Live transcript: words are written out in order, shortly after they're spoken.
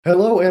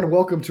Hello and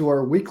welcome to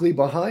our weekly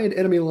Behind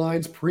Enemy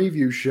Lines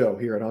preview show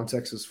here at On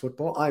Texas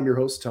Football. I'm your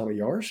host, Tommy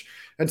Yarsh,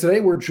 and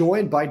today we're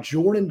joined by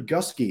Jordan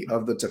Gusky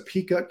of the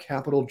Topeka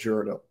Capital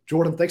Journal.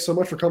 Jordan, thanks so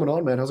much for coming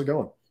on, man. How's it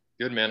going?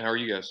 Good, man. How are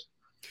you guys?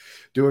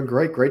 Doing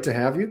great. Great to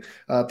have you.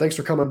 Thanks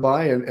for coming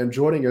by and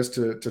joining us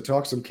to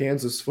talk some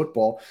Kansas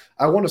football.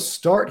 I want to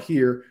start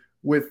here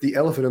with the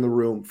elephant in the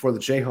room for the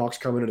Jayhawks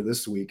coming into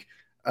this week.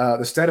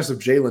 The status of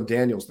Jalen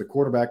Daniels, the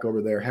quarterback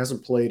over there,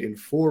 hasn't played in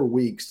 4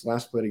 weeks.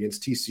 Last played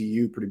against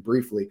TCU pretty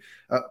briefly.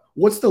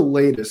 What's the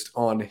latest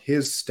on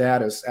his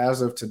status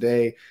as of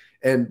today?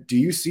 And do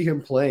you see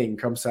him playing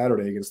come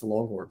Saturday against the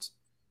Longhorns?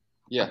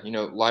 Yeah,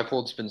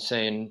 Leipold's been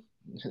saying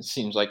it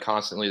seems like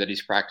constantly that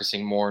he's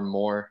practicing more and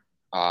more.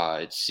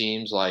 It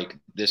seems like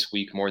this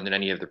week more than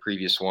any of the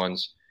previous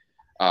ones,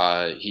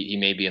 he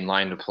may be in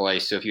line to play.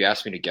 So if you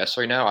ask me to guess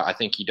right now, I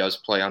think he does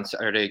play on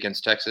Saturday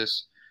against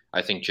Texas.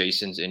 I think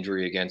Jason's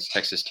injury against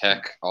Texas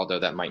Tech, although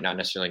that might not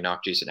necessarily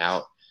knock Jason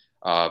out,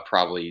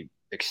 probably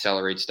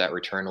accelerates that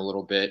return a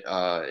little bit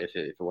if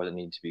it wasn't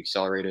needed to be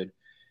accelerated.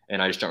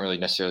 And I just don't really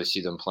necessarily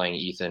see them playing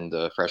Ethan,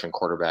 the freshman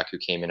quarterback who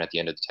came in at the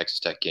end of the Texas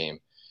Tech game.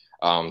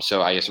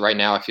 So I guess right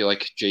now I feel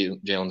like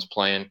Jalen's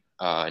playing,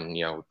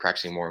 and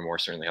practicing more and more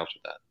certainly helps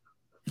with that.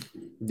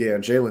 Yeah,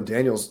 Jalen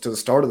Daniels to the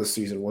start of the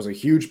season was a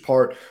huge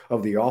part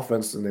of the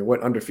offense, and they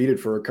went undefeated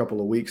for a couple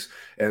of weeks,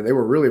 and they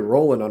were really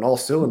rolling on all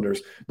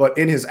cylinders. But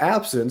in his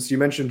absence, you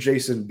mentioned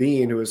Jason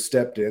Bean, who has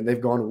stepped in. They've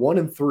gone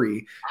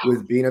 1-3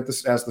 with Bean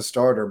as the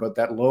starter, but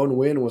that lone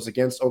win was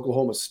against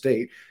Oklahoma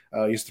State.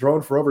 He's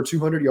thrown for over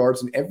 200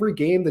 yards in every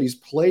game that he's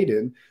played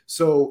in.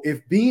 So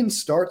if Bean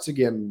starts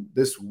again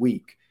this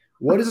week,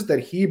 what is it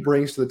that he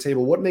brings to the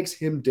table? What makes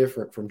him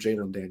different from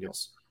Jalen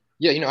Daniels?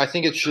 Yeah, I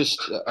think it's just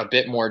a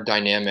bit more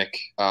dynamic.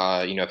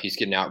 If he's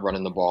getting out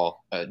running the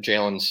ball,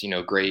 Jalen's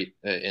great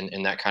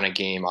in that kind of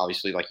game.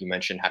 Obviously, like you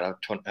mentioned, had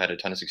a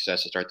ton of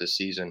success to start this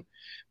season.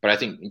 But I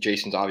think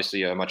Jason's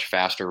obviously a much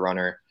faster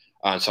runner,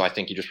 so I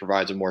think he just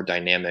provides a more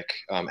dynamic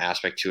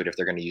aspect to it if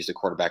they're going to use the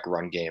quarterback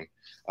run game.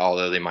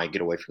 Although they might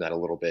get away from that a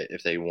little bit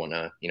if they want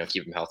to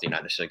keep him healthy,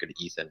 not necessarily go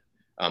to Ethan.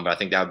 But I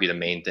think that would be the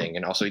main thing.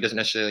 And also, he doesn't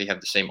necessarily have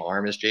the same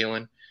arm as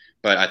Jalen,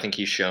 but I think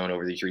he's shown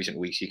over these recent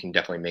weeks he can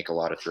definitely make a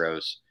lot of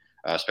throws,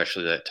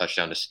 especially the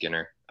touchdown to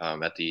Skinner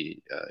at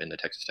the in the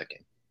Texas Tech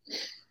game.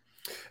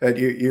 And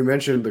you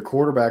mentioned the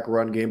quarterback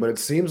run game, but it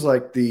seems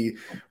like the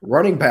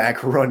running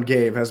back run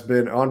game has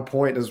been on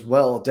point as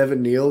well.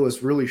 Devin Neal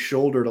has really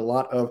shouldered a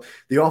lot of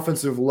the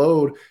offensive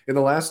load in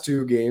the last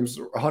two games,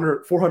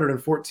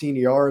 414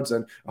 yards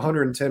and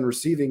 110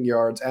 receiving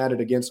yards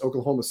added against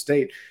Oklahoma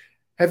State.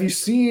 Have you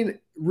seen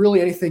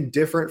really anything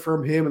different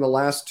from him in the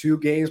last two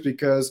games?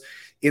 Because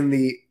in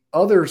the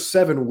other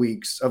 7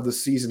 weeks of the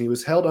season, he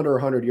was held under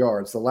 100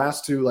 yards. The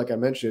last two, like I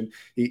mentioned,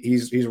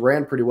 he's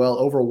ran pretty well,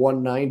 over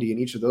 190 in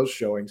each of those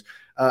showings.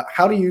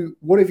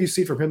 What have you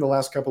seen from him the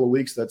last couple of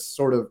weeks that's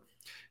sort of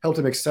helped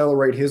him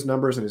accelerate his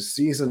numbers in his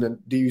season? And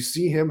do you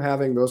see him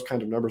having those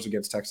kind of numbers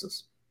against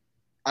Texas?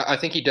 I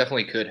think he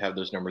definitely could have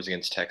those numbers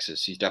against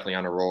Texas. He's definitely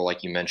on a roll,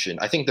 like you mentioned.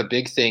 I think the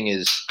big thing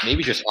is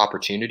maybe just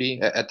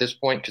opportunity at this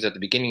point, because at the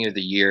beginning of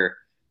the year,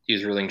 he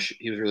was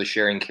really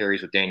sharing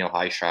carries with Daniel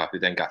Highshaw, who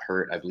then got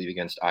hurt, I believe,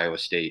 against Iowa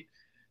State.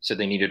 So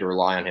they needed to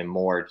rely on him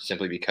more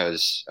simply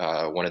because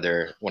one of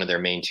their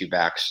main two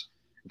backs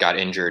got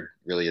injured.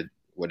 Really,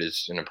 what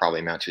is going to probably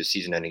amount to a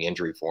season-ending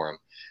injury for him.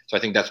 So I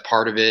think that's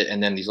part of it.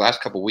 And then these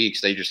last couple of weeks,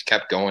 they just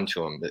kept going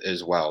to him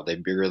as well.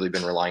 They've really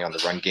been relying on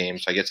the run game.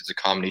 So I guess it's a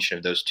combination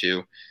of those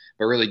two.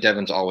 But really,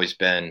 Devin's always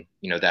been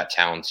that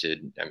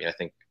talented. I mean, I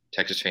think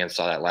Texas fans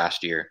saw that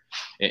last year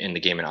in the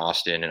game in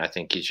Austin, and I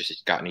think he's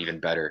just gotten even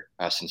better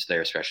since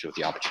there, especially with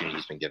the opportunity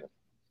he's been given.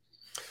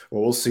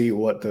 Well, we'll see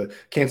what the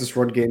Kansas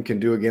run game can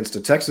do against a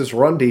Texas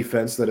run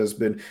defense that has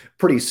been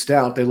pretty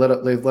stout. They've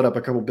let up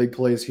a couple big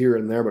plays here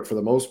and there, but for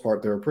the most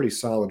part, they're a pretty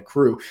solid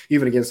crew,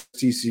 even against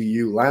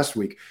TCU last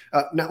week.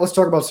 Now let's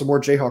talk about some more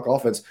Jayhawk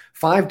offense.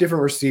 5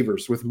 different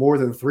receivers with more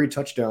than 3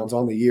 touchdowns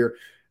on the year.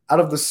 Out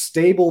of the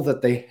stable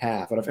that they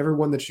have, out of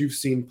everyone that you've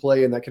seen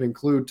play, and that can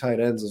include tight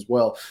ends as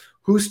well,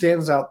 who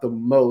stands out the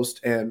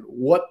most, and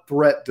what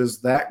threat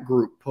does that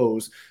group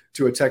pose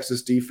to a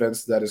Texas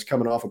defense that is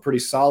coming off a pretty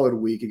solid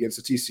week against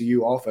a TCU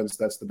offense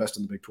that's the best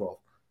in the Big 12?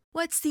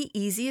 What's the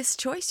easiest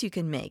choice you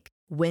can make?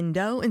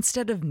 Window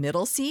instead of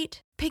middle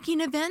seat? Picking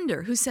a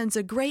vendor who sends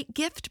a great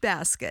gift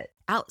basket?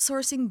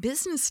 Outsourcing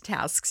business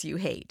tasks you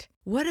hate?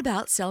 What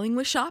about selling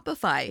with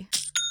Shopify?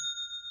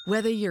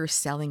 Whether you're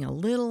selling a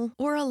little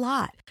or a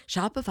lot,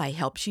 Shopify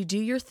helps you do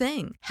your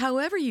thing,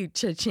 however you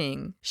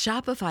cha-ching.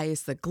 Shopify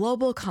is the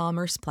global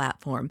commerce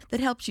platform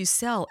that helps you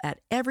sell at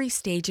every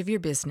stage of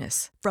your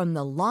business. From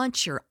the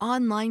launch your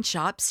online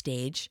shop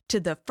stage to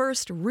the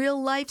first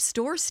real-life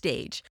store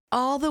stage,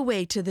 all the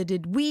way to the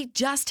did we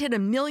just hit a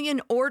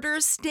million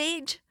orders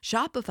stage.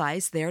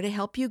 Shopify's there to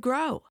help you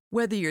grow.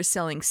 Whether you're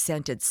selling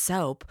scented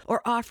soap or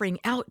offering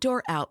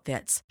outdoor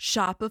outfits,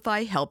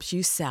 Shopify helps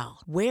you sell.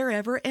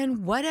 Wherever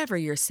and whatever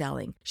you're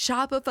selling,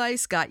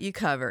 Shopify's got you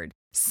covered.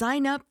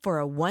 Sign up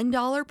for a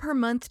 $1 per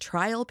month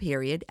trial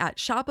period at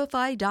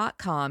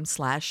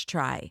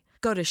shopify.com/try.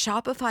 Go to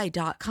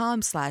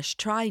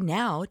shopify.com/try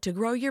now to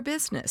grow your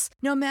business,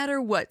 no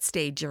matter what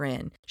stage you're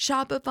in.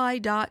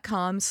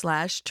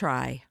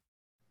 Shopify.com/try.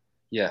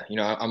 Yeah,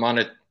 I'm on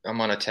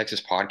a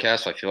Texas podcast,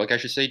 so I feel like I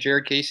should say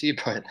Jared Casey,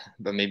 but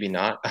maybe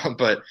not.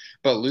 but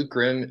Luke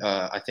Grimm,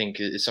 I think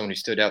is someone who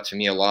stood out to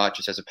me a lot,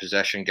 just as a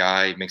possession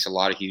guy. Makes a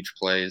lot of huge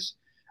plays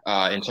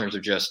in terms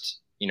of just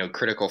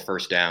critical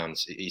first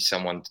downs. He's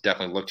someone to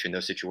definitely look to in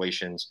those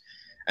situations.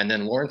 And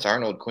then Lawrence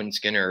Arnold, Quentin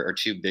Skinner are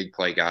two big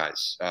play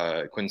guys.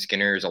 Quentin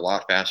Skinner is a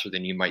lot faster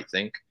than you might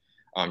think.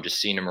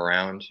 Just seeing him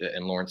around,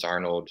 and Lawrence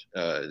Arnold,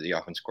 the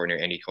offense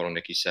coordinator, Andy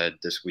Kotelnicki, said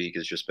this week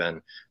has just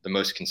been the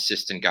most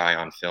consistent guy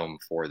on film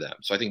for them.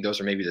 So I think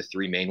those are maybe the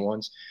three main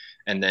ones.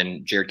 And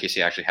then Jared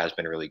Casey actually has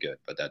been really good,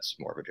 but that's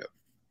more of a joke.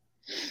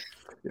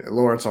 Yeah,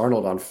 Lawrence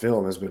Arnold on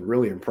film has been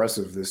really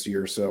impressive this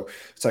year. So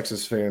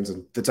Texas fans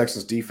and the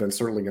Texas defense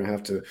certainly going to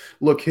have to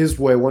look his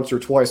way once or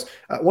twice.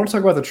 I want to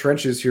talk about the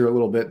trenches here a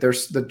little bit.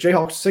 There's the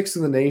Jayhawks 6th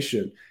in the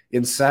nation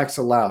in sacks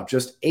allowed,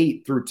 just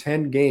 8 through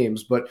 10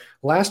 games. But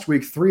last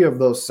week, 3 of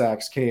those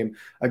sacks came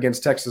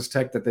against Texas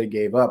Tech that they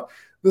gave up.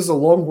 This is a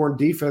Longhorn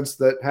defense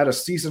that had a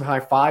season-high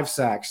 5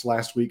 sacks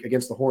last week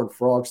against the Horned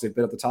Frogs. They've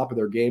been at the top of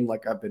their game,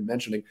 like I've been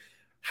mentioning.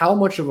 How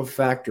much of a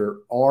factor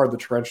are the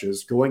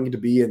trenches going to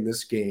be in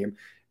this game?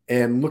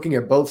 And looking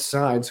at both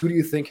sides, who do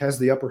you think has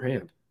the upper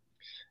hand?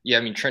 Yeah,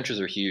 I mean,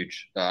 trenches are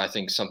huge. I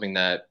think something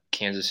that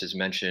Kansas has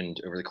mentioned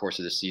over the course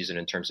of the season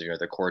in terms of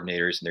their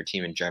coordinators and their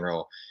team in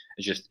general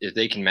is just if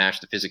they can match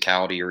the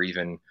physicality or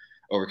even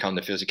overcome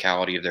the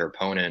physicality of their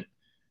opponent,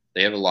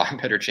 they have a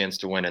lot better chance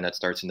to win, and that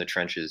starts in the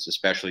trenches,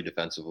 especially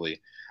defensively.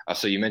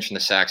 So you mentioned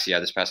the sacks. Yeah,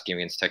 this past game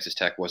against Texas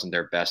Tech wasn't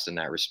their best in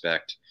that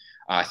respect.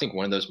 I think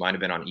one of those might have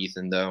been on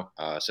Ethan, though.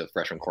 So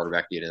freshman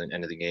quarterback at the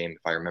end of the game,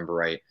 if I remember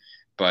right.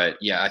 But,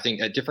 yeah, I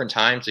think at different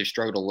times they've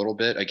struggled a little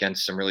bit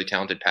against some really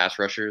talented pass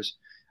rushers.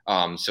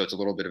 So it's a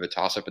little bit of a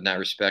toss-up in that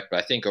respect.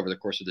 But I think over the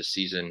course of the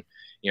season,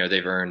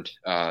 they've earned,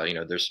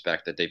 the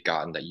respect that they've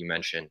gotten that you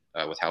mentioned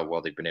with how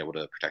well they've been able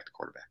to protect the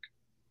quarterback.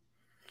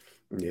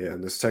 Yeah,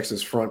 and this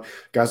Texas front,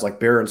 guys like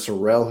Barron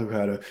Sorrell, who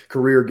had a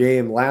career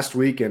game last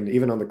week, and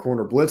even on the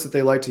corner blitz that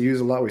they like to use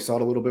a lot. We saw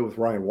it a little bit with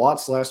Ryan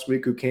Watts last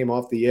week, who came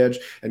off the edge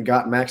and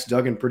got Max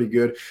Duggan pretty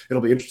good. It'll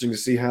be interesting to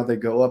see how they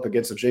go up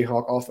against a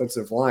Jayhawk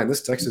offensive line.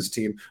 This Texas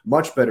team,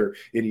 much better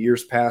in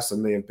years past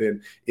than they have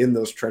been in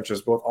those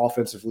trenches, both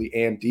offensively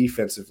and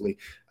defensively.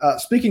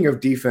 Speaking of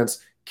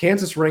defense,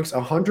 Kansas ranks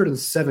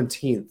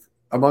 117th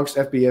amongst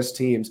FBS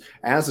teams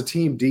as a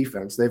team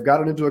defense. They've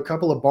gotten into a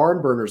couple of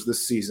barn burners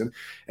this season,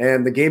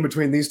 and the game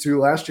between these two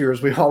last year,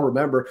 as we all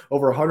remember,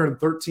 over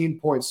 113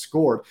 points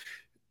scored.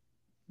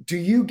 Do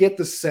you get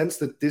the sense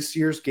that this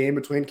year's game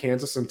between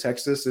Kansas and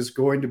Texas is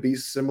going to be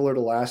similar to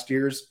last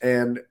year's?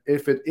 And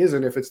if it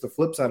isn't, if it's the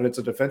flip side and it's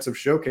a defensive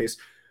showcase,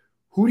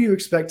 who do you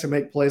expect to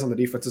make plays on the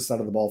defensive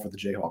side of the ball for the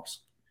Jayhawks?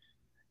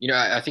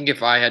 I think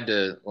if I had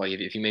to,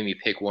 if you made me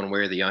pick one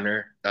way or the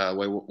other,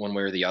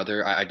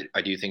 I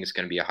do think it's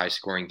going to be a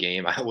high-scoring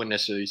game. I wouldn't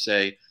necessarily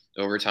say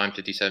overtime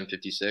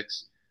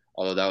 57-56,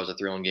 although that was a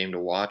thrilling game to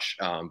watch.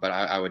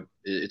 But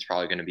it's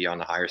probably going to be on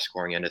the higher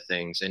scoring end of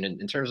things. And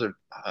in terms of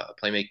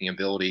playmaking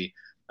ability,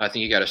 I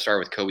think you got to start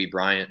with Kobe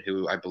Bryant,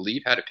 who I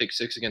believe had a pick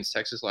six against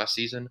Texas last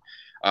season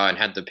and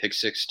had the pick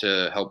six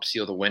to help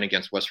seal the win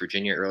against West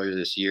Virginia earlier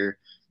this year.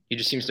 He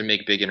just seems to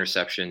make big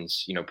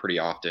interceptions, pretty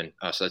often.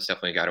 So that's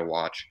definitely a guy to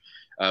watch.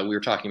 We were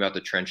talking about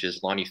the trenches.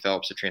 Lonnie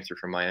Phelps, a transfer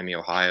from Miami,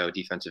 Ohio,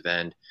 defensive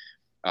end,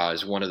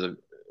 is one of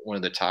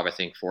the top, I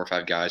think, 4 or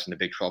 5 guys in the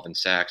Big 12 in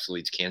sacks.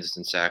 Leads Kansas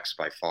in sacks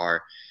by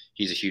far.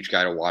 He's a huge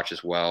guy to watch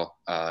as well.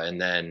 And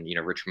then,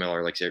 Rich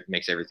Miller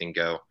makes everything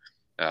go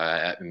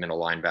at middle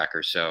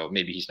linebacker. So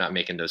maybe he's not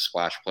making those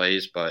splash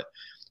plays, but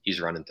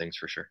he's running things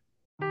for sure.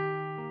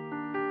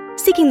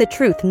 Seeking the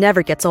truth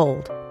never gets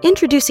old.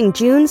 Introducing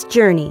June's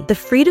Journey, the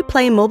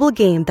free-to-play mobile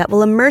game that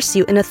will immerse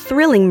you in a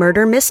thrilling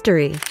murder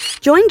mystery.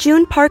 Join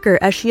June Parker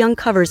as she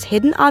uncovers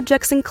hidden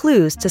objects and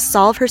clues to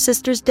solve her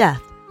sister's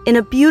death in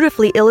a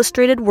beautifully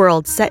illustrated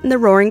world set in the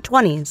Roaring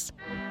 '20s.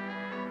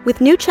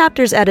 With new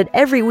chapters added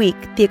every week,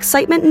 the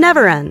excitement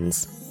never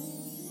ends.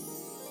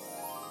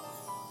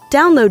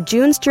 Download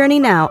June's Journey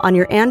now on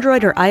your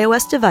Android or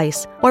iOS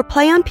device, or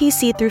play on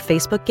PC through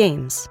Facebook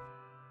Games.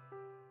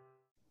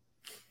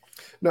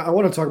 Now, I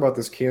want to talk about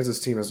this Kansas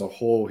team as a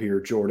whole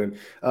here, Jordan.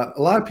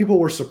 A lot of people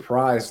were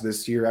surprised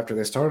this year after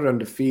they started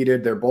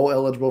undefeated. They're bowl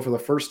eligible for the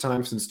first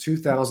time since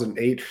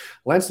 2008.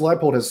 Lance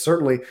Leipold has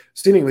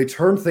seemingly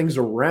turned things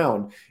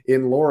around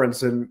in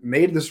Lawrence and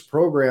made this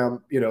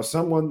program,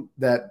 someone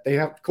that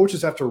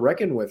coaches have to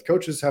reckon with.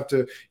 Coaches have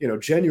to,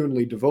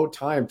 genuinely devote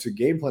time to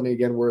game planning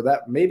again, where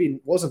that maybe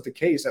wasn't the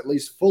case, at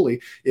least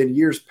fully, in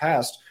years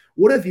past.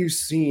 What have you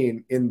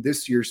seen in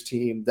this year's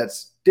team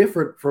that's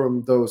different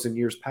from those in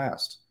years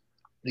past?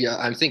 Yeah,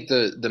 I think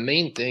the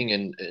main thing,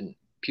 and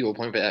people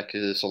point back to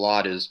this a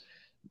lot, is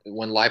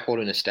when Leipold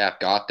and his staff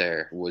got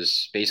there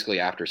was basically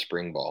after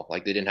spring ball.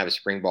 Like, they didn't have a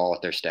spring ball with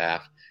their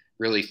staff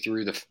really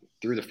through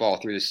through the fall,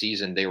 through the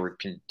season, they were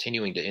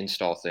continuing to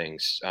install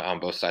things on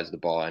both sides of the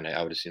ball, and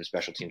I would assume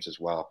special teams as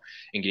well,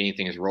 and getting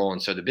things rolling.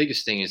 So the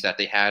biggest thing is that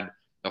they had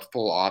a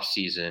full off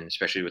season,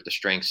 especially with the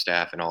strength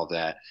staff and all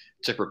that,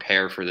 to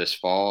prepare for this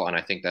fall. And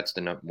I think that's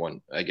the number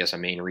one, I guess, a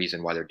main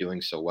reason why they're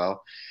doing so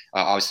well.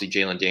 Obviously,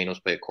 Jalen Daniels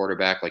play at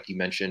quarterback, like you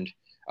mentioned,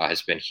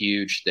 has been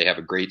huge. They have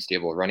a great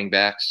stable of running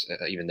backs,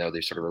 even though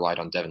they've sort of relied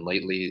on Devin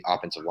lately.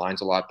 Offensive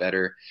line's a lot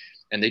better.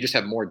 And they just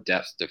have more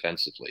depth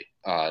defensively.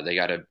 They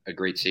got a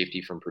great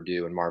safety from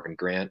Purdue and Marvin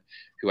Grant,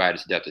 who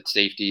adds depth at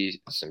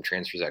safety, some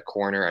transfers at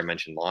corner. I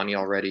mentioned Lonnie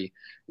already.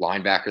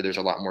 Linebacker, there's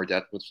a lot more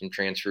depth with some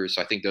transfers.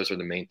 So I think those are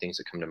the main things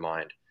that come to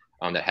mind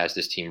that has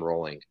this team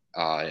rolling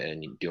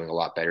and doing a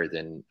lot better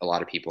than a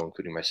lot of people,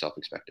 including myself,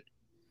 expected.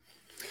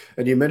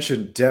 And you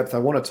mentioned depth. I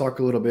want to talk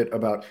a little bit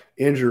about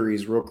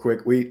injuries real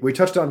quick. We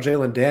touched on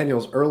Jalen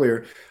Daniels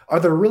earlier. Are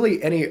there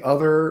really any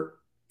other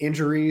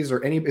injuries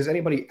or is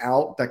anybody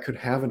out that could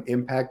have an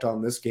impact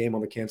on this game on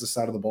the Kansas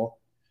side of the ball?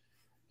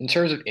 In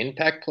terms of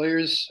impact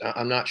players,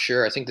 I'm not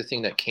sure. I think the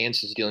thing that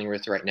Kansas is dealing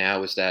with right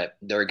now is that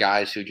there are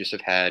guys who just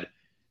have had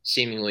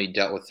seemingly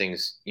dealt with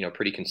things,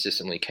 pretty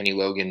consistently. Kenny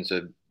Logan's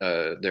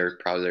they're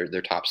probably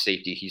their top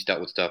safety. He's dealt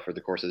with stuff for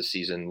the course of the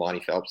season. Lonnie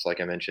Phelps, like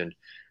I mentioned,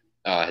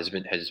 has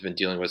been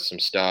dealing with some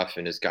stuff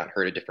and has gotten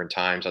hurt at different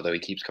times, although he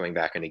keeps coming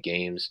back into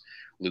games.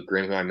 Luke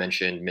Grimm, who I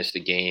mentioned, missed a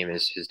game,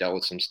 has dealt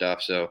with some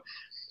stuff. So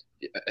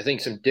I think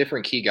some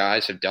different key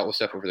guys have dealt with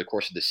stuff over the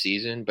course of the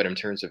season, but in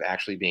terms of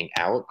actually being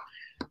out,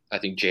 I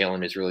think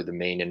Jalen is really the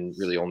main and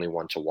really only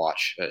one to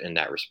watch in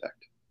that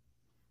respect.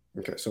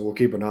 Okay, so we'll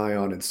keep an eye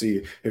on and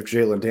see if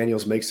Jalen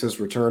Daniels makes his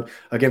return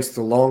against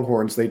the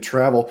Longhorns. They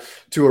travel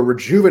to a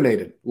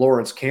rejuvenated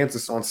Lawrence,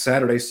 Kansas on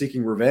Saturday,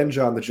 seeking revenge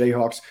on the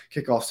Jayhawks.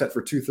 Kickoff set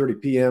for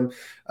 2:30 p.m.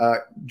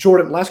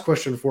 Jordan, last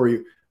question for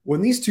you.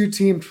 When these two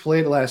teams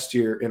played last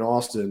year in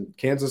Austin,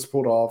 Kansas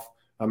pulled off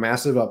a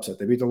massive upset.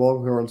 They beat the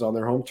Longhorns on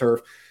their home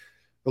turf.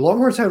 The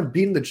Longhorns haven't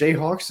beaten the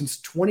Jayhawks since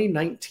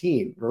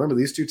 2019. Remember,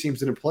 these two teams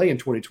didn't play in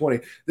 2020.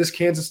 This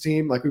Kansas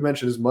team, like we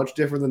mentioned, is much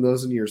different than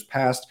those in years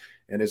past,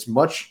 and it's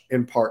much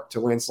in part to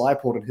Lance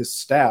Leipold and his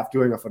staff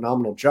doing a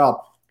phenomenal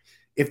job.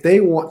 If they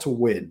want to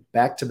win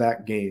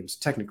back-to-back games,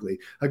 technically,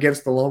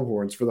 against the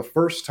Longhorns for the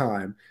first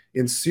time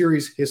in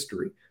series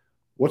history,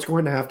 what's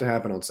going to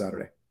happen on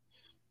Saturday?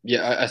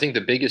 Yeah, I think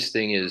the biggest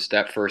thing is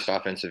that first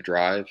offensive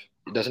drive.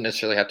 It doesn't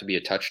necessarily have to be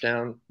a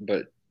touchdown,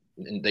 but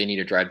they need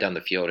to drive down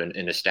the field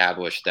and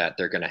establish that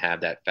they're going to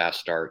have that fast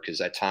start, because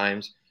at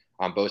times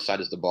on both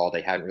sides of the ball,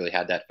 they haven't really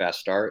had that fast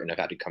start and have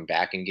had to come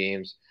back in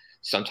games.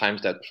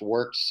 Sometimes that's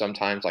worked.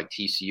 Sometimes, like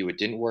TCU, it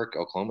didn't work.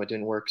 Oklahoma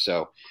didn't work.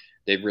 So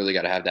they've really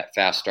got to have that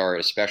fast start,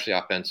 especially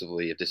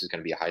offensively, if this is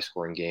going to be a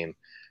high-scoring game,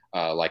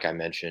 like I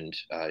mentioned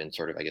and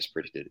sort of, I guess,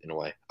 predicted in a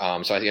way.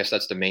 So I guess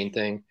that's the main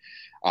thing.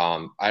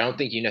 I don't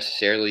think you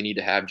necessarily need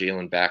to have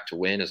Jalen back to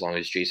win as long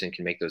as Jason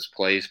can make those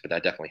plays, but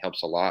that definitely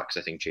helps a lot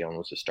because I think Jalen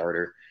was a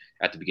starter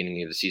at the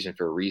beginning of the season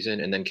for a reason.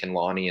 And then can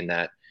Lonnie and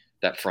that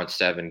front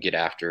seven get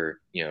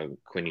after,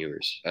 Quinn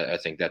Ewers? I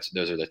think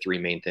those are the three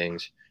main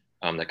things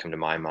that come to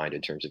my mind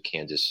in terms of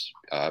Kansas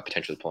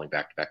potentially pulling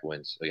back-to-back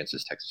wins against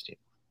this Texas team.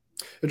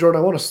 Jordan,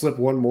 I want to slip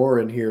one more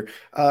in here.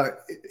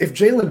 If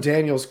Jalen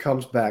Daniels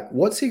comes back,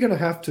 what's he going to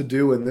have to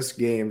do in this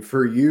game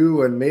for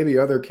you and maybe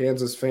other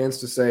Kansas fans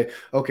to say,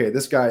 okay,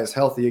 this guy is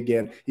healthy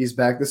again, he's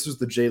back, this is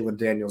the Jalen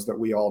Daniels that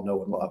we all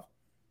know and love?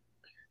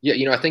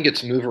 Yeah, I think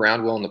it's move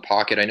around well in the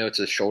pocket. I know it's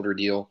a shoulder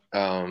deal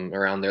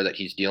around there that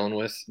he's dealing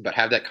with, but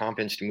have that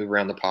confidence to move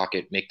around the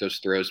pocket, make those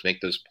throws,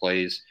 make those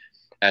plays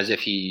as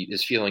if he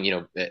is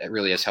feeling,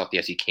 really as healthy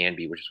as he can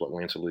be, which is what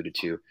Lance alluded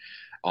to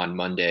on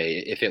Monday.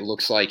 If it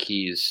looks like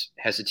he's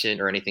hesitant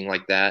or anything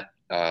like that,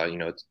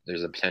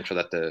 there's a potential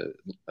that the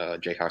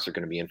Jayhawks are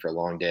going to be in for a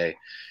long day.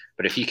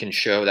 But if he can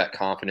show that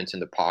confidence in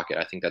the pocket,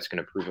 I think that's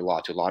going to prove a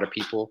lot to a lot of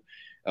people,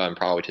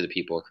 probably to the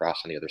people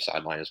across on the other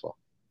sideline as well.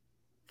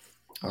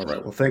 All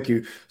right. Well, thank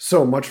you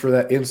so much for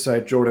that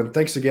insight, Jordan.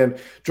 Thanks again,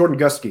 Jordan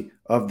Guskey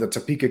of the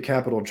Topeka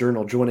Capital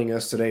Journal, joining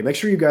us today. Make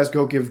sure you guys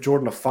go give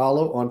Jordan a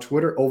follow on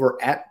Twitter over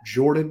at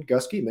Jordan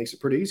Guskey. Makes it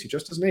pretty easy.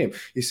 Just his name.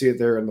 You see it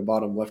there in the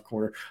bottom left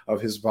corner of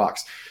his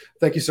box.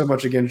 Thank you so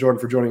much again, Jordan,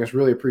 for joining us.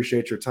 Really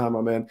appreciate your time,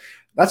 my man.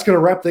 That's going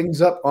to wrap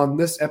things up on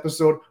this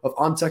episode of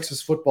On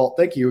Texas Football.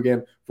 Thank you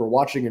again for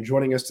watching and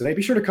joining us today.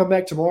 Be sure to come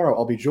back tomorrow.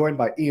 I'll be joined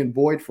by Ian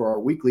Boyd for our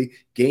weekly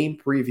game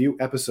preview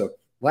episode.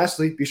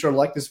 Lastly, be sure to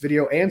like this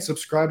video and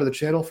subscribe to the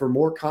channel for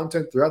more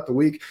content throughout the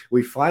week.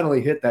 We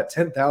finally hit that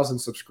 10,000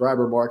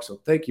 subscriber mark,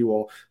 so thank you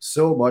all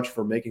so much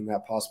for making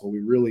that possible. We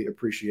really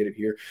appreciate it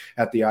here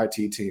at the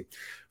IT team.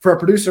 For our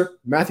producer,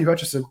 Matthew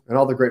Hutchison, and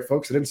all the great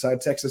folks at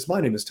Inside Texas, my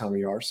name is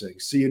Tommy Yar,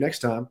 saying see you next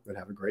time and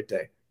have a great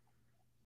day.